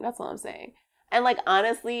saying. And, like,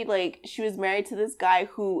 honestly, like, she was married to this guy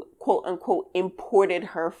who, quote unquote, imported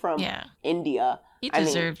her from India. He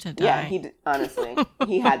deserved to die. Yeah, honestly,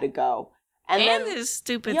 he had to go. And then, his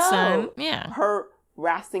stupid son. Yeah.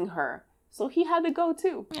 Harassing her. So he had to go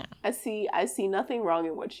too. Yeah. I see nothing wrong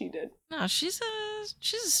in what she did. No, she's a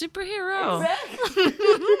superhero. Exactly.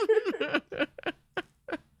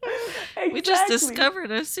 Exactly. We just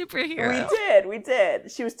discovered a superhero. We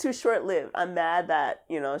did. She was too short-lived. I'm mad that,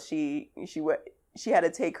 she had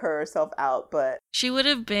to take herself out, but she would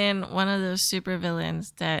have been one of those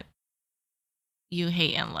supervillains that you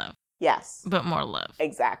hate and love. Yes. But more love.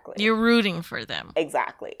 Exactly. You're rooting for them.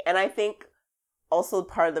 Exactly. And I think also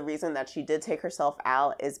part of the reason that she did take herself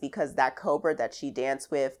out is because that Cobra that she danced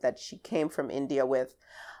with, that she came from India with,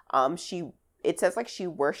 it says like she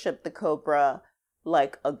worshipped the Cobra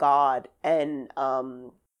like a god, and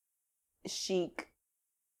Sheik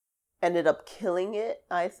ended up killing it,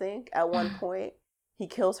 I think, at one point. He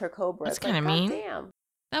kills her Cobra. That's kind of mean. Damn.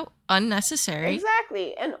 That unnecessary.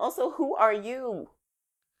 Exactly. And also, who are you?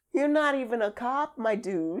 You're not even a cop, my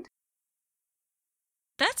dude.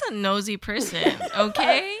 That's a nosy person,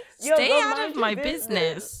 okay? Stay out of my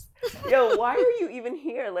business. Yo, why are you even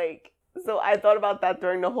here? Like, so I thought about that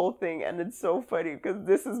during the whole thing, and it's so funny because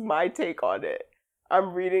this is my take on it.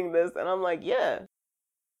 I'm reading this, and I'm like, yeah.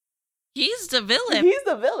 He's the villain. He's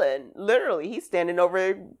the villain. Literally, he's standing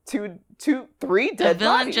over 3 dead bodies. The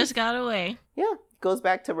villain just got away. Yeah, goes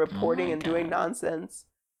back to reporting and doing nonsense.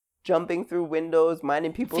 Jumping through windows,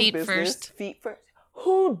 minding people's business. Feet first.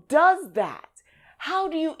 Who does that? How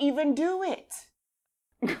do you even do it?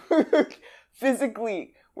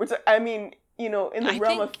 Physically. Which, I mean, in the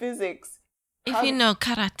realm of physics. If you know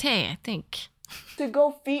karate, I think. To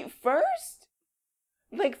go feet first?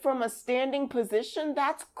 Like, from a standing position?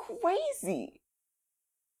 That's crazy.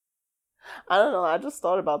 I don't know. I just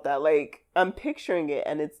thought about that. Like, I'm picturing it,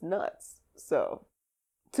 and it's nuts. So,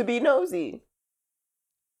 to be nosy.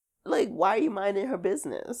 Like, why are you minding her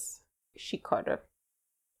business? She Carter.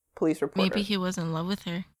 Police reporter. Maybe he was in love with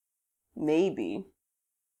her. Maybe.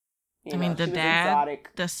 I mean, the dad, exotic,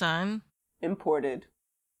 the son. Imported,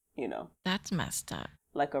 That's messed up.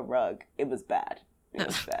 Like a rug. It was bad. It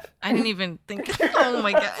was bad. I didn't even think. Oh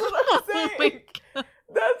my God. That's what I'm saying.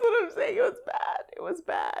 That's what I'm saying. It was bad. It was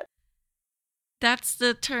bad. That's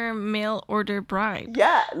the term mail order bride.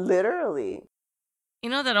 Yeah, literally.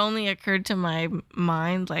 That only occurred to my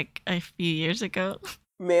mind like a few years ago.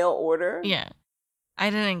 Mail order? Yeah. I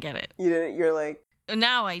didn't get it. You didn't? You're like...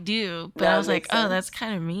 Now I do, but I was like, oh, that's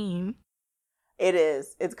kind of mean. It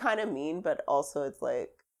is. It's kind of mean, but also it's like,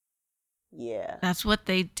 yeah. That's what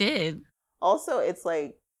they did. Also, it's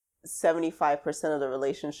like 75% of the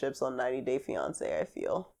relationships on 90 Day Fiancé, I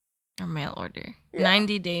feel. Or mail order. Yeah.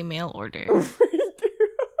 90-day mail order.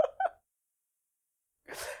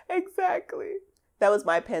 Exactly. That was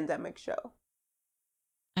my pandemic show.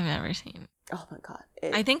 I've never seen. Oh my God.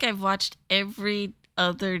 I think I've watched every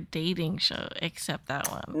other dating show except that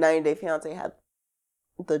one. 90 Day Fiancé had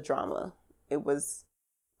the drama. It was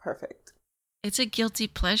perfect. It's a guilty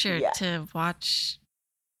pleasure to watch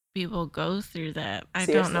people go through that. I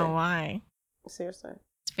don't know why. Seriously.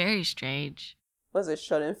 It's very strange. Was it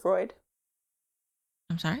Schadenfreude?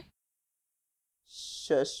 I'm sorry?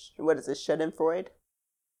 What is it? Schadenfreude?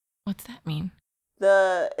 What's that mean?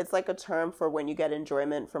 It's like a term for when you get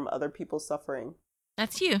enjoyment from other people's suffering.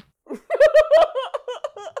 That's you.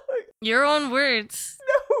 Your own words.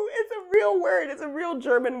 No, it's a real word. It's a real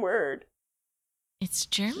German word. It's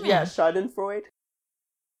German? Yeah, Schadenfreude.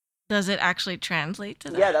 Does it actually translate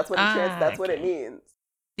to that? Yeah, that's what it translates. That's what it means.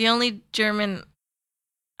 The only German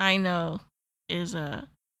I know is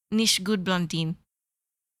nicht gut Blondin.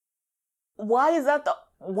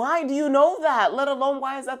 Why do you know that? Let alone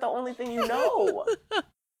why is that the only thing you know?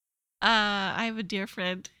 I have a dear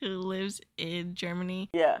friend who lives in Germany.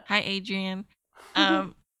 Yeah. Hi, Adrian.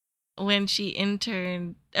 When she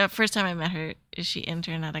interned, first time I met her, she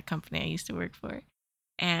interned at a company I used to work for.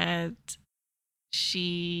 And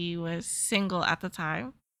she was single at the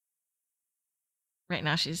time. Right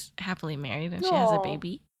now she's happily married and she has a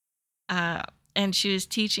baby. And she was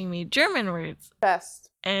teaching me German words. Best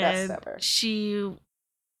and ever. She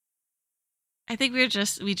I think we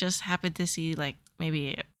just happened to see like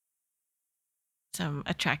maybe some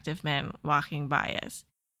attractive men walking by us,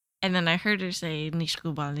 and then I heard her say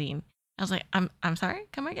 "Nishku Balin." I was like, I'm sorry,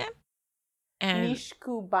 come again? And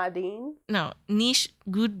Nishku Badin? no, niche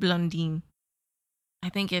good blondine. I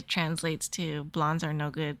think it translates to blondes are no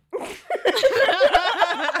good.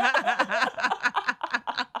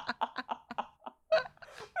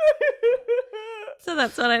 So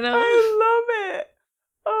that's what I know. I love it.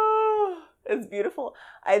 Oh, it's beautiful.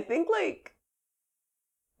 I think like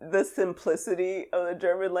the simplicity of the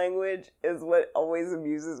German language is what always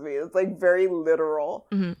amuses me. It's like very literal.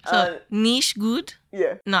 Mm-hmm. So niche good,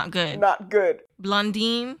 yeah, not good. Not good.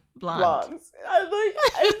 Blondine, blonde. Blondes. I like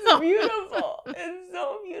it's beautiful. It's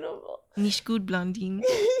so beautiful. Niche good blondine.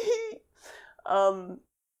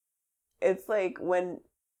 It's like when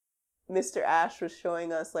Mr. Ash was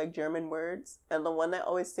showing us like German words, and the one that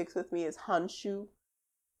always sticks with me is Handschuh.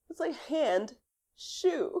 It's like hand,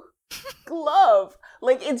 shoe, glove.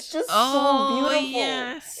 Like it's just so beautiful.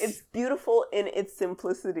 Yes. It's beautiful in its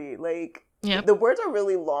simplicity. Like yep. The words are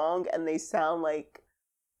really long and they sound like,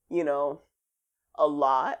 you know, a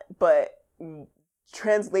lot, but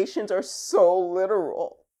translations are so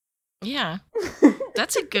literal. Yeah.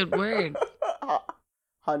 That's a good word.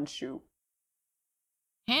 Handschuh.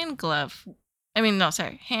 Hand glove. I mean, no,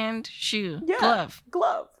 sorry. Hand, shoe, yeah, glove.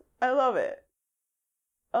 Glove. I love it.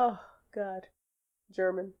 Oh, God.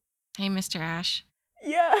 German. Hey, Mr. Ash.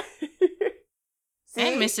 Yeah.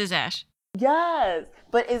 And Mrs. Ash. Yes.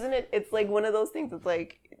 But isn't it, it's like one of those things, it's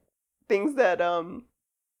like things that,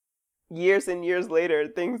 years and years later,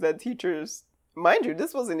 things that teachers, mind you,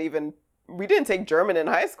 this wasn't even, we didn't take German in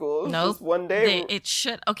high school. It was just one day. It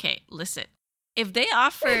should, okay, listen. If they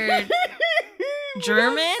offered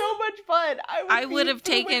German, so much fun. I would have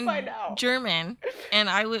taken German, and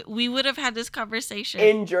we would have had this conversation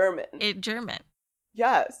in German.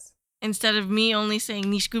 Yes. Instead of me only saying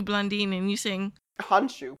 "Nicht gut blondine" and you saying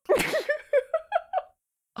Handschuh.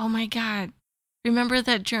 Oh my God! Remember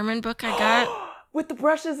that German book I got with the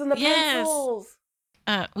brushes and the pencils?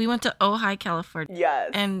 We went to Ojai, California.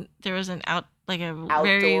 Yes. And there was an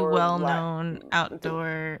very well-known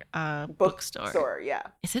outdoor bookstore. Yeah.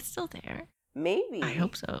 Is it still there? Maybe. I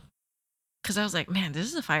hope so. Because I was like, man, this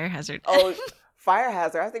is a fire hazard. Oh, fire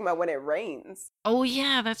hazard. I think about when it rains. Oh,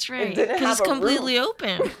 yeah, that's right. Because it's completely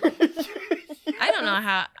open. I don't know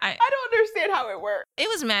how. I don't understand how it works. It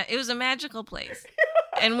was a magical place.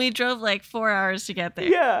 And we drove like 4 hours to get there.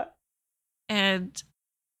 Yeah. And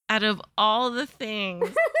out of all the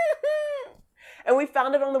things. And we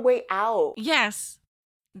found it on the way out. Yes.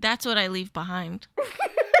 That's what I leave behind.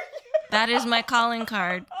 That is my calling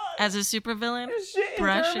card as a supervillain. Shit in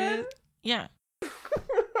brushes. German? Yeah.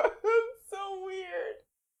 So weird.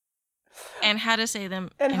 And how to say them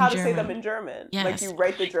and in how German. To say them in German. Yes. Like you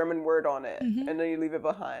write the German word on it mm-hmm. and then you leave it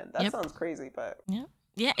behind. That yep. sounds crazy, but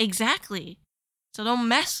yeah, exactly. So don't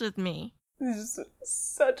mess with me. This is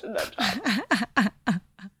such a nut job.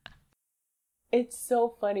 It's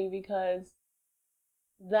so funny because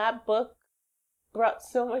that book brought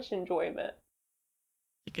so much enjoyment.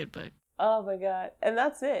 A good book. Oh my God. And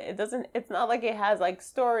that's it. It's not like it has like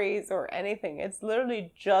stories or anything. It's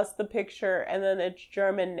literally just the picture and then its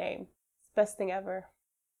German name. It's the best thing ever.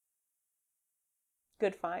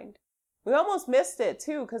 Good find. We almost missed it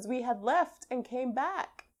too because we had left and came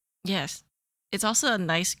back. Yes. It's also a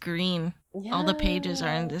nice green. Yeah. All the pages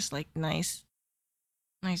are in this like nice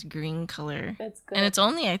green color. It's good. And it's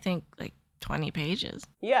only, I think, like 20 pages.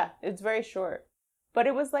 Yeah, it's very short. But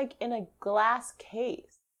it was like in a glass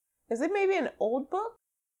case. Is it maybe an old book?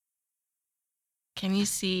 Can you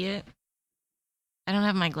see it? I don't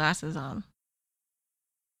have my glasses on.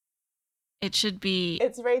 It should be...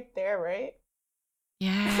 It's right there, right?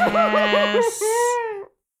 Yes.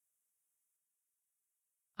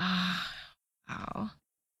 Wow.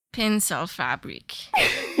 Pinselfabrik.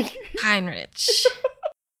 Heinrich.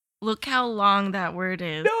 Look how long that word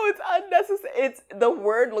is. No, it's unnecessary. The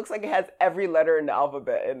word looks like it has every letter in the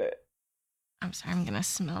alphabet in it. I'm sorry, I'm gonna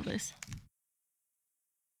smell this.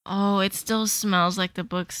 Oh, it still smells like the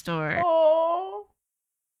bookstore. Oh.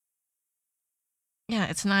 Yeah,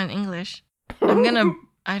 it's not in English.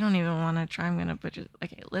 I don't even want to try. I'm gonna butcher.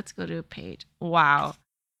 Okay, let's go to a page. Wow.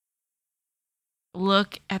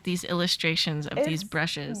 Look at these illustrations of these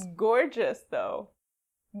brushes. Gorgeous, though.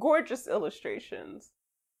 Gorgeous illustrations.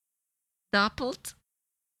 Doppelt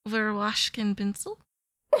verwaschen pencil.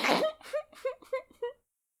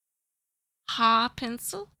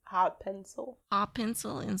 Haarpencil. Haarpencil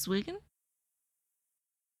in Zwigen.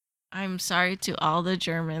 I'm sorry to all the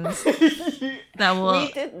Germans that will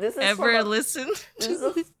ever listen. This is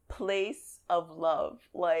a place of love.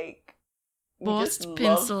 Like, we Borst, just love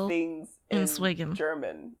Pinsel, things and in Swiggen.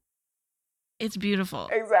 German. It's beautiful.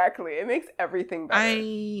 Exactly. It makes everything better.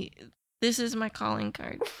 This is my calling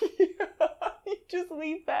card. You just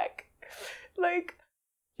leave back, like,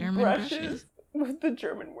 German brushes with the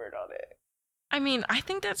German word on it. I mean, I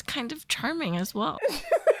think that's kind of charming as well.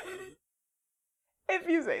 If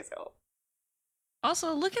you say so.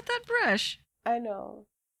 Also, look at that brush. I know.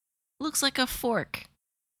 Looks like a fork.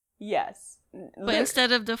 Yes. But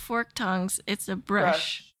instead of the fork tongues, it's a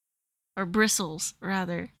brush. Or bristles,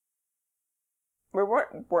 rather.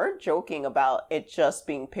 We're joking about it just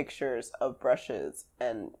being pictures of brushes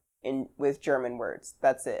and with German words.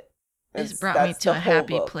 That's it. This brought me to a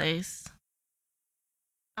happy place.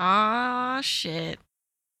 Ah, shit.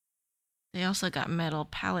 They also got metal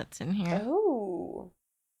palettes in here. Oh.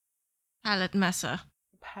 Palette Messe.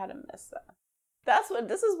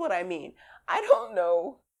 This is what I mean. I don't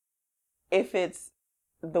know if it's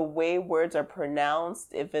the way words are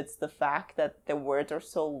pronounced, if it's the fact that the words are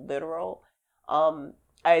so literal.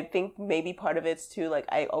 I think maybe part of it's too, like,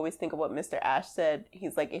 I always think of what Mr. Ash said.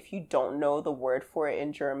 He's like, if you don't know the word for it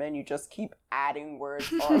in German, you just keep adding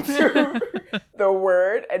words onto the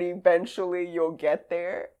word, and eventually you'll get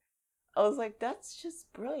there. I was like, that's just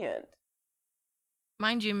brilliant.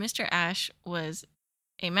 Mind you, Mr. Ash was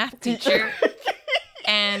a math teacher,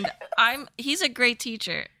 and he's a great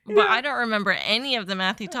teacher, but I don't remember any of the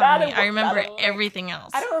math he taught me. I remember everything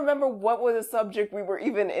else. I don't remember what was a subject we were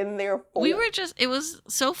even in there for. It was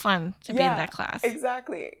so fun to be in that class.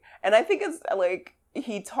 Exactly. And I think it's like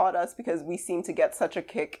he taught us because we seem to get such a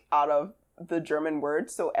kick out of the German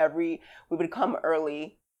words. So we would come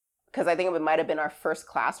early, because I think it might have been our first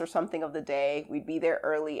class or something of the day. We'd be there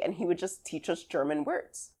early, and he would just teach us German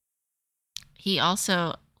words. He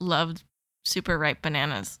also loved super ripe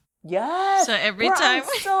bananas. Yes. So every time.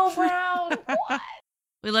 So brown. What?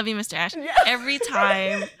 We love you, Mr. Ash. Yes. Every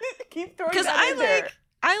time. Keep throwing that in there.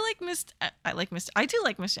 I do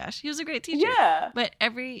like Mr. Ash. He was a great teacher. Yeah. But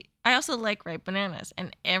I also like ripe bananas.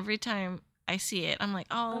 And every time I see it, I'm like,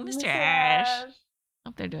 oh, Mr. Ash.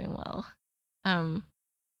 Hope they're doing well.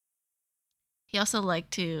 He also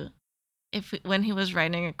liked to, when he was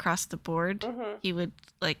writing across the board, he would,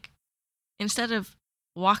 like, instead of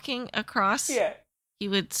walking across, he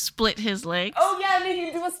would split his legs. Oh, yeah, and then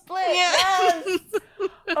he'd do a split. Yeah. Yes.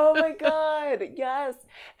 Oh, my God. Yes.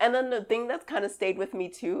 And then the thing that's kind of stayed with me,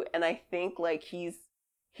 too, and I think, like, he's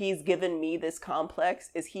given me this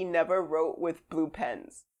complex, is he never wrote with blue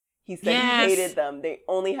pens. He said he hated them. They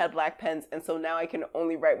only had black pens, and so now I can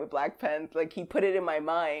only write with black pens. Like, he put it in my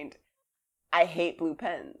mind, I hate blue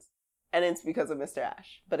pens. And it's because of Mr.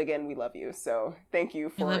 Ash. But again, we love you. So thank you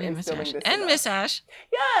for instilling this. And Miss Ash.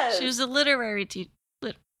 Yes. She was a literary teacher.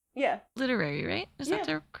 Yeah. Literary, right? Is that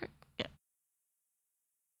their correct? Yeah.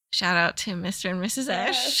 Shout out to Mr. and Mrs.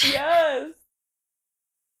 Ash. Yes.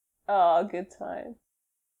 Oh, good time.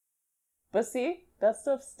 But see, that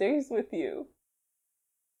stuff stays with you.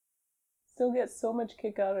 Still get so much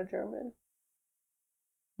kick out of German.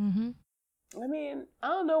 Mm-hmm. I mean, I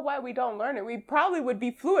don't know why we don't learn it. We probably would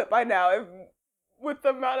be fluent by now if, with the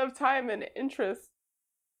amount of time and interest,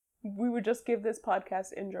 we would just give this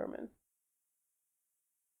podcast in German.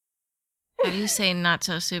 How do you say not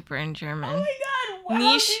so super in German? Oh my God!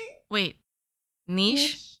 Niche? Wait.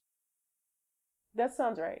 Niche? That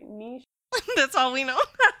sounds right. Niche. That's all we know.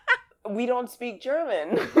 We don't speak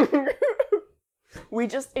German. We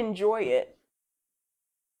just enjoy it.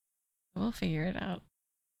 We'll figure it out.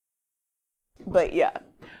 But yeah,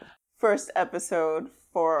 first episode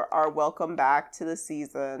for our welcome back to the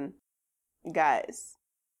season. Guys,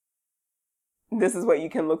 this is what you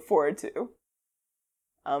can look forward to.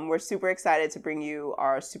 We're super excited to bring you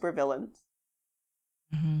our supervillains.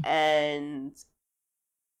 Mm-hmm. And,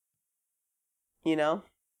 you know,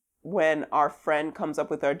 when our friend comes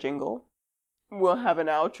up with our jingle, we'll have an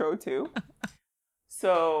outro too.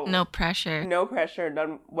 So no pressure. No pressure,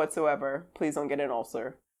 none whatsoever. Please don't get an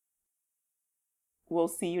ulcer. We'll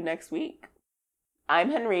see you next week.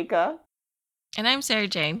 I'm Henrika. And I'm Sarah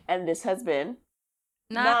Jane. And this has been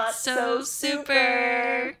Not So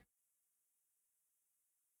Super.